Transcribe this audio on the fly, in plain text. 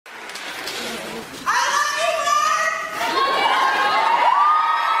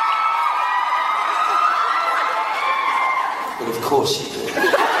course you do.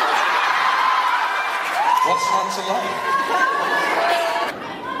 What's not to like?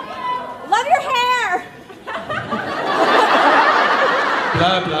 Love your hair!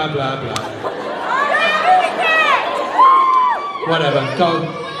 Blah, blah, blah, blah. Whatever, go.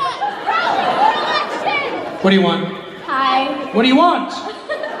 What do you want? Hi. What do you want?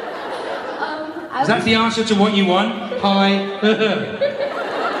 Is that the answer to what you want? Hi.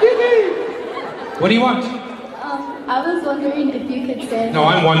 What do you want? I was wondering if you could say... No,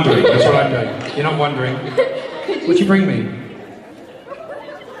 I'm wondering. That's what I'm doing. You're not wondering. What'd you bring me?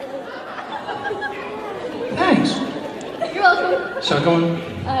 Thanks. You're welcome. So go on.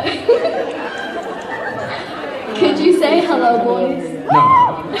 Could you say hello, boys? No.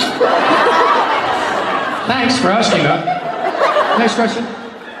 Thanks for asking that. Next question.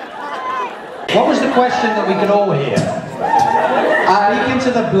 What was the question that we could all hear? Speak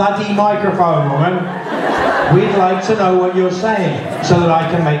into the bloody microphone, woman. We'd like to know what you're saying, so that I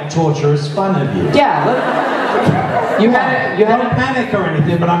can make torturous fun of you. Yeah, you don't panic or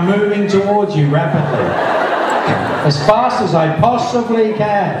anything, but I'm moving towards you rapidly. As fast as I possibly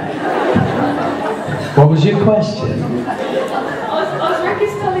can. What was your question? Osric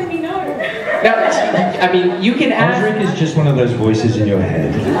is telling me no. No, I mean, you can ask... Osric is just one of those voices in your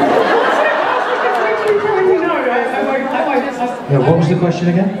head. Yeah, what was the question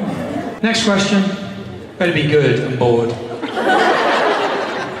again? Next question. Better be good. I'm bored.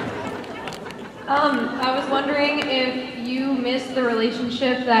 I was wondering if you missed the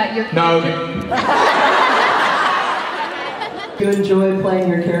relationship that your No. Do you enjoy playing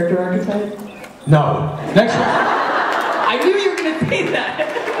your character archetype? No. Next one. I knew you were going to say that.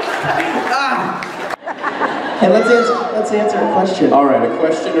 Hey, let's answer a question. All right, a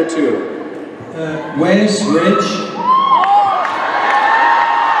question or two. Where's Rich?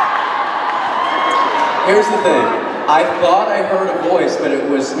 Here's the thing. I thought I heard a voice, but it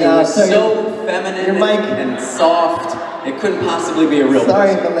was so feminine and soft. It couldn't possibly be a real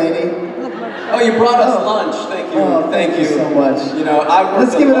person. Sorry, lady. Oh, you brought us lunch. Thank you. Oh, thank you so much. You know, I worked.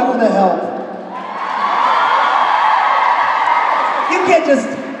 Let's give it up for the help. You can't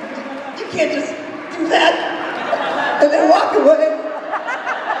just do that and then walk away.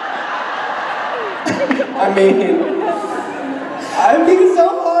 I mean, I'm being so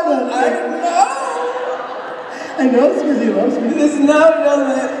hard on it. I know it's because he loves me. This now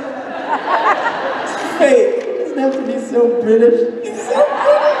doesn't. Hey, it doesn't have to be so British. He's so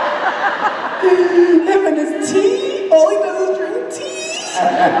British. Him and his tea. All he does is drink tea.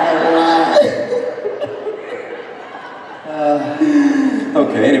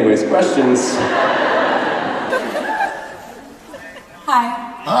 Okay. Anyways, questions. Hi.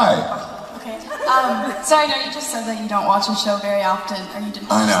 Hi. Okay. So I know you just said that you don't watch a show very often, or you didn't.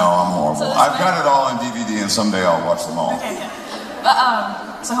 I know, I'm horrible. I've got it all on DVD, and someday I'll watch them all. Okay, good. But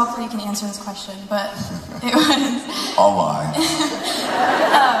so hopefully you can answer this question. But it was. I'll lie.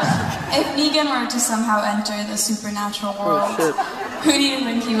 If Negan were to somehow enter the supernatural world, who do you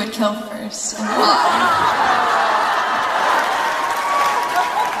think he would kill first, and why?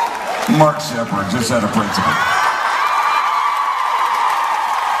 Mark Sheppard, just out of principle.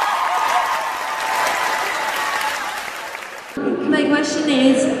 My question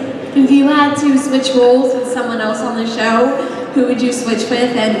is, if you had to switch roles with someone else on the show, who would you switch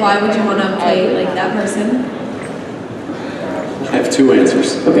with, and why would you want to play like that person? I have two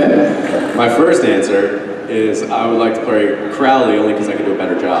answers. Okay. My first answer is I would like to play Crowley only because I can do a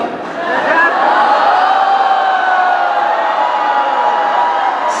better job.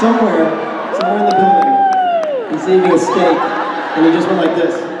 Somewhere in the building, he's eating a steak, and he just went like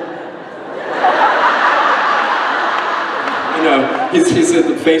this. You know,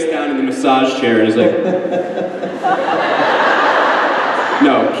 he's face down in the massage chair, and he's like,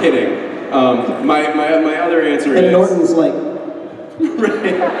 no, kidding. My other answer is... And Norton's like...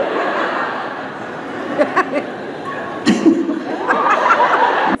 Right.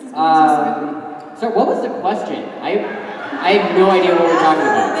 So what was the question? I have no idea what we're talking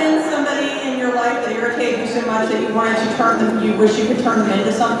about. Has there been somebody in your life that irritated you so much that you wanted to turn them, you wish you could turn them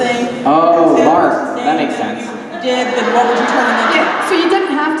into something? Oh, Mark. That makes sense. You did, then what would you turn them into? Yeah, so you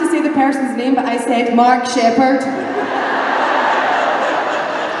didn't have to say the person's name, but I said Mark Sheppard.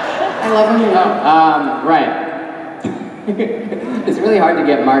 I love him. Right. It's really hard to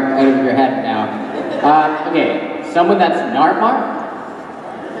get Mark out of your head now. Okay, someone that's not Mark?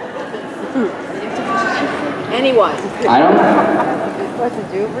 Anyone. I don't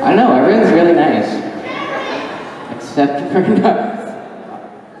know, everyone's really nice. Except for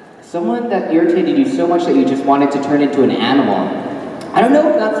someone that irritated you so much that you just wanted to turn into an animal. I don't know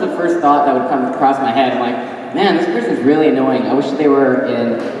if that's the first thought that would come across my head. I'm like, man, this person's really annoying. I wish they were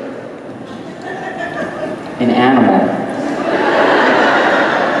an animal.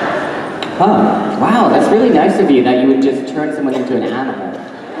 Huh, wow, that's really nice of you that you would just turn someone into an animal.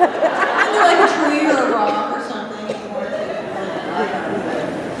 Like a tree or a rock or something.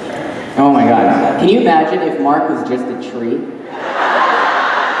 Oh my god. Can you imagine if Mark was just a tree?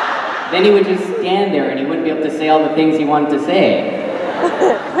 Then he would just stand there and he wouldn't be able to say all the things he wanted to say.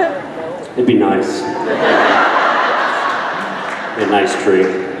 It'd be nice. Be a nice tree.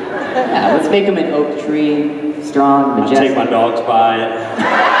 Yeah, let's make him an oak tree, strong, majestic. I'll take my dogs by it.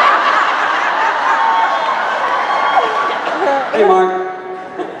 Hey, Mark.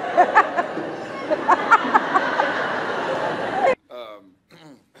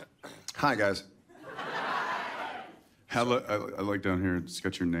 Hi, guys. I like down here, it's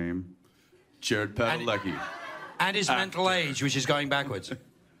got your name. Jared Padalecki. And his mental age, which is going backwards.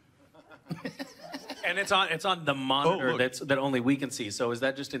 And it's on the monitor that only we can see. So is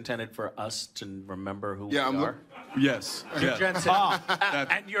that just intended for us to remember who we are? Yes. Jensen,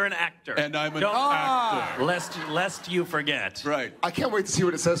 and you're an actor. And I'm an actor. Lest you forget. Right. I can't wait to see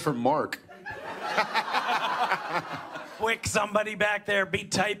what it says for Mark. Quick, somebody back there be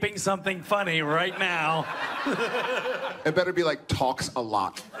typing something funny right now. It better be like talks a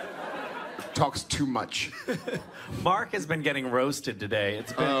lot. Talks too much. Mark has been getting roasted today.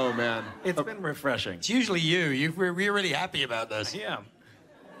 It's been, oh man, it's been refreshing. It's usually you. We're really happy about this. Yeah.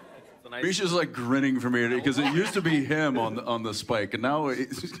 Misha's like grinning for me because it used to be him on the spike, and now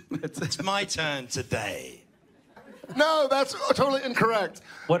it's my turn today. No, that's totally incorrect.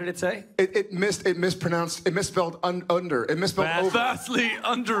 What did it say? It mispronounced. It misspelled under. It misspelled over. Vastly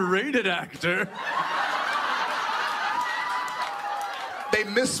underrated actor. They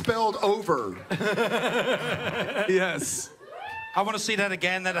misspelled over. Yes. I want to see that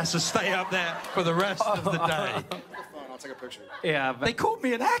again. That has to stay up there for the rest of the day. I'll take a picture. Yeah. They called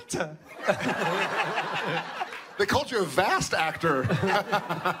me an actor. They called you a vast actor.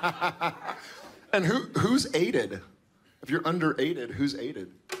 And who's aided? If you're under-aided, who's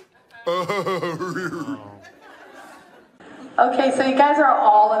aided? Okay, so you guys are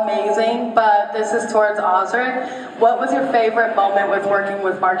all amazing, but this is towards Osric. What was your favorite moment with working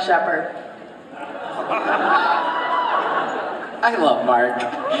with Mark Sheppard? I love Mark.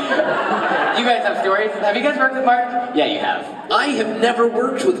 You guys have stories? Have you guys worked with Mark? Yeah, you have. I have never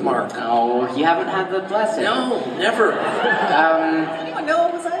worked with Mark. Oh, you haven't had the blessing. No, never. Anyone know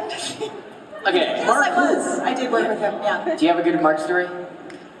what was I? Okay. Yes, I was. I did work with him, yeah. Do you have a good Mark story?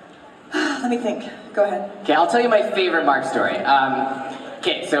 Let me think. Go ahead. Okay, I'll tell you my favorite Mark story.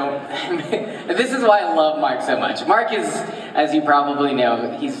 Okay, so this is why I love Mark so much. Mark is, as you probably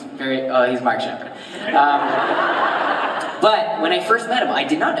know, he's Mark Sheppard. But when I first met him, I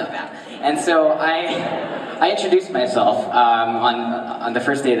did not know that. And so I introduced myself on the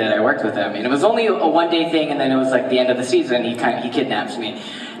first day that I worked with him. And it was only a one-day thing, and then it was like the end of the season, he kidnaps me.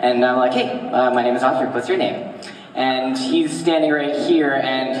 And I'm like, hey, my name is Osric, what's your name? And he's standing right here,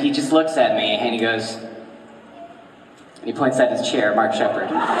 and he just looks at me, and he goes, and he points at his chair, Mark Sheppard.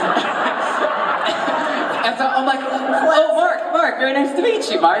 And so I'm like, oh, Mark, very nice to meet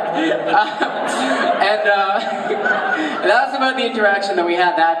you, Mark. And that was about the interaction that we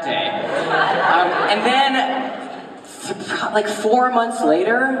had that day. And then, like 4 months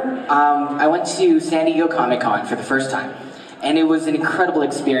later, I went to San Diego Comic-Con for the first time. And it was an incredible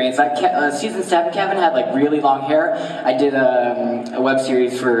experience. Season 7, Kevin had like really long hair. I did a web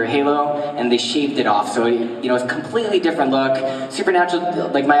series for Halo, and they shaved it off. So it's a completely different look.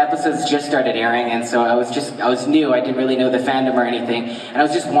 Supernatural, like my episodes just started airing, and so I was new. I didn't really know the fandom or anything, and I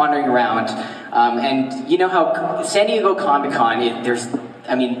was just wandering around. And you know how San Diego Comic-Con, there's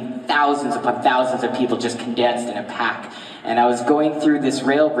thousands upon thousands of people just condensed in a pack. And I was going through this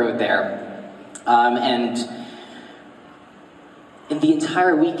railroad there, and in the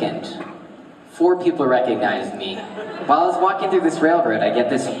entire weekend, 4 people recognized me. While I was walking through this railroad, I get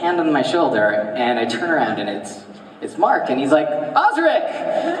this hand on my shoulder, and I turn around, and it's Mark, and he's like, Osric!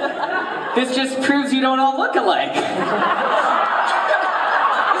 This just proves you don't all look alike.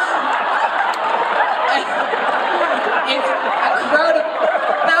 It's a crowd of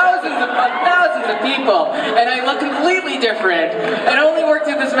thousands of people, and I look completely different, and I only worked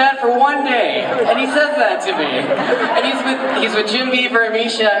with this man for 1 day, and he says that to me. And he's with Jim Beaver and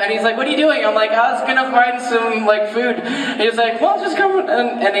Misha, and he's like, what are you doing? I'm like, I was gonna find some food. And he's like, well, just come,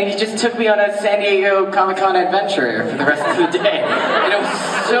 and then he just took me on a San Diego Comic-Con adventure for the rest of the day. And it was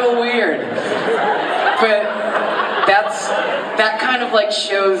so weird. But that kind of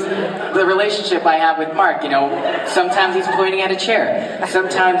shows the relationship I have with Mark. Sometimes he's pointing at a chair.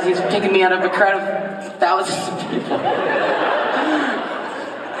 Sometimes he's picking me out of a crowd of thousands of people.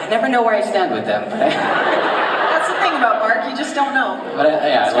 I never know where I stand with them. That's the thing about Mark, you just don't know. But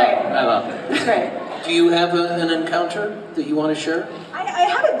I love it. It's great. Do you have an encounter that you want to share? I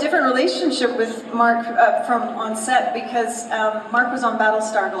had a different relationship with Mark from on set because Mark was on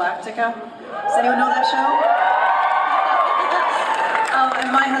Battlestar Galactica. Does anyone know that show?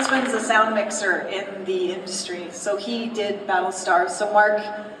 And my husband's a sound mixer in the industry, so he did Battlestar. So Mark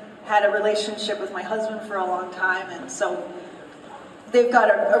had a relationship with my husband for a long time, and so they've got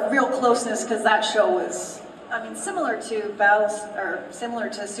a real closeness because that show was, I mean, similar to similar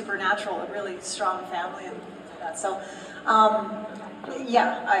to Supernatural, a really strong family and that. So,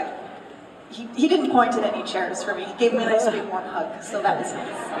 yeah, he didn't point at any chairs for me. He gave me a nice big warm hug, so that was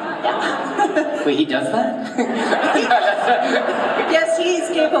nice. Yeah. Wait, he does that? Yes, he's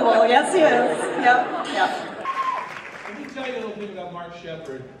capable. Yes, he is. Yep. Let me tell you a little thing about Mark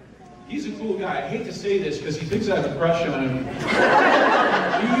Sheppard. He's a cool guy. I hate to say this because he thinks I have a crush on him.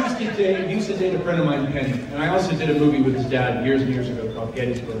 He used to date a friend of mine, Penny, and I also did a movie with his dad years and years ago called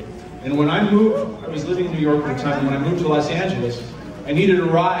Gettysburg. And when I moved, I was living in New York at the time, and when I moved to Los Angeles, I needed a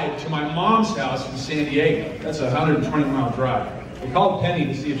ride to my mom's house in San Diego. That's a 120-mile drive. I called Penny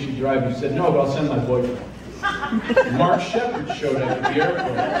to see if she'd drive me. She said, no, but I'll send my boyfriend. Mark Sheppard showed up at the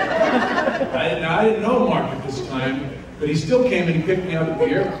airport. I didn't know Mark at this time, but he still came and he picked me up at the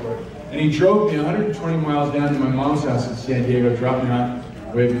airport. And he drove me 120 miles down to my mom's house in San Diego, dropped me off,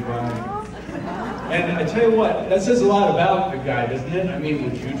 waved goodbye. And I tell you what, that says a lot about the guy, doesn't it? I mean,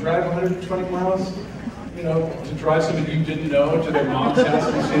 would you drive 120 miles? You know, to drive somebody you didn't know to their mom's house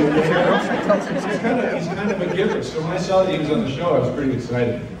in San Diego? He's kind of a giver. So when I saw that he was on the show, I was pretty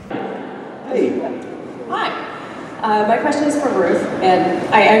excited. Hey. Hi. My question is for Ruth, and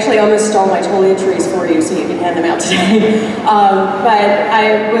I actually almost stole my toiletries for you so you can hand them out today. But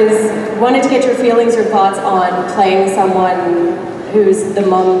I wanted to get your feelings or thoughts on playing someone who's the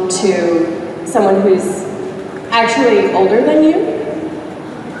mom to someone who's actually older than you.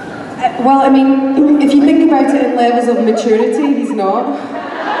 Well, I mean, if you think about it in levels of maturity, he's not.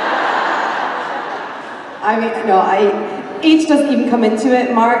 I mean, no, age doesn't even come into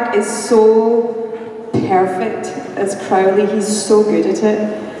it. Mark is so perfect as Crowley. He's so good at it.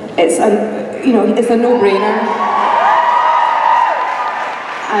 It's a no-brainer.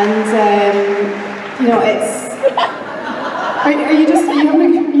 And it's. Are you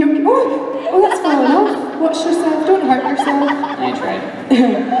oh, that's falling off. Watch yourself. Don't hurt yourself. I tried.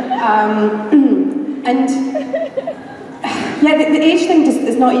 And yeah, the age thing just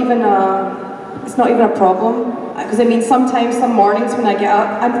is not even it's not even a problem. Because I mean, sometimes, some mornings when I get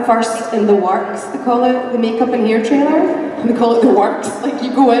up, I'm first in the works, they call it, the makeup and hair trailer, and they call it the works. Like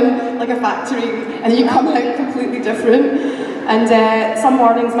you go in like a factory and you come out completely different. And some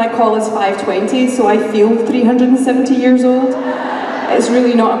mornings my call is 5:20, so I feel 370 years old. It's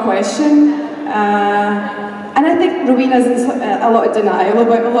really not a question. And I think Rowena's in a lot of denial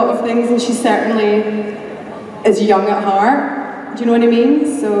about a lot of things, and she certainly is young at heart. Do you know what I mean?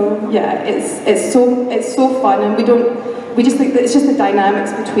 So yeah, it's so fun, and we just think that it's just the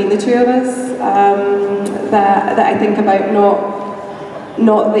dynamics between the two of us that I think about,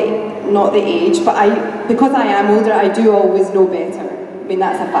 not the age, but because I am older, I do always know better. I mean,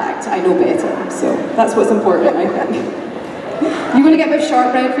 that's a fact. I know better, so that's what's important, I think. You want to get a bit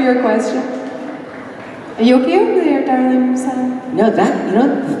shortbread for your question? Are you okay over there, darling Sam? No, the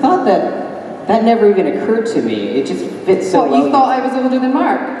thought that never even occurred to me. It just fits so well. You thought I was older than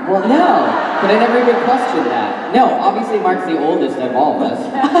Mark? Well, no, but I never even questioned that. No, obviously Mark's the oldest of all of us.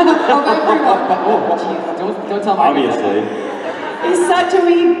 Don't tell Mark. Obviously. He's such a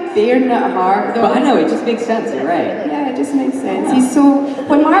wee bairn at heart, though. But I know, it just makes sense, you're right. Yeah, it just makes sense. Yeah. He's so,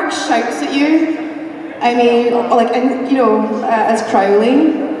 when Mark shouts at you, I mean, like, as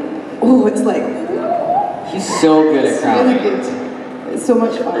Crowley, oh, it's like... He's so good at crowning. It's really good. It's so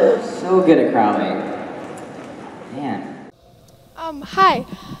much fun. So good at crowning. Man. Hi.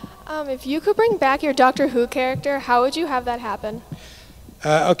 If you could bring back your Doctor Who character, how would you have that happen?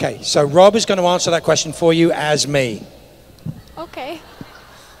 Okay, so Rob is going to answer that question for you as me. Okay.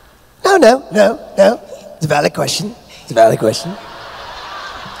 No. It's a valid question.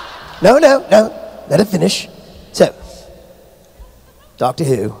 No. Let it finish. So, Doctor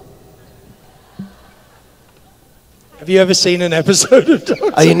Who. Have you ever seen an episode of Doctor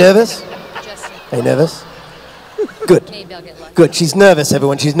Who? Are you nervous? Are you nervous? Good. Maybe I'll get lucky. Good. She's nervous,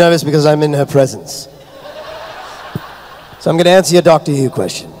 everyone. She's nervous because I'm in her presence. So I'm going to answer your Doctor Who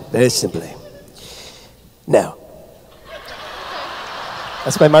question very simply. No.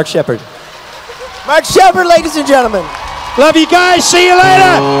 That's by Mark Sheppard. Mark Sheppard, ladies and gentlemen. Love you guys. See you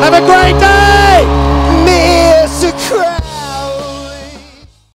later. Have a great day.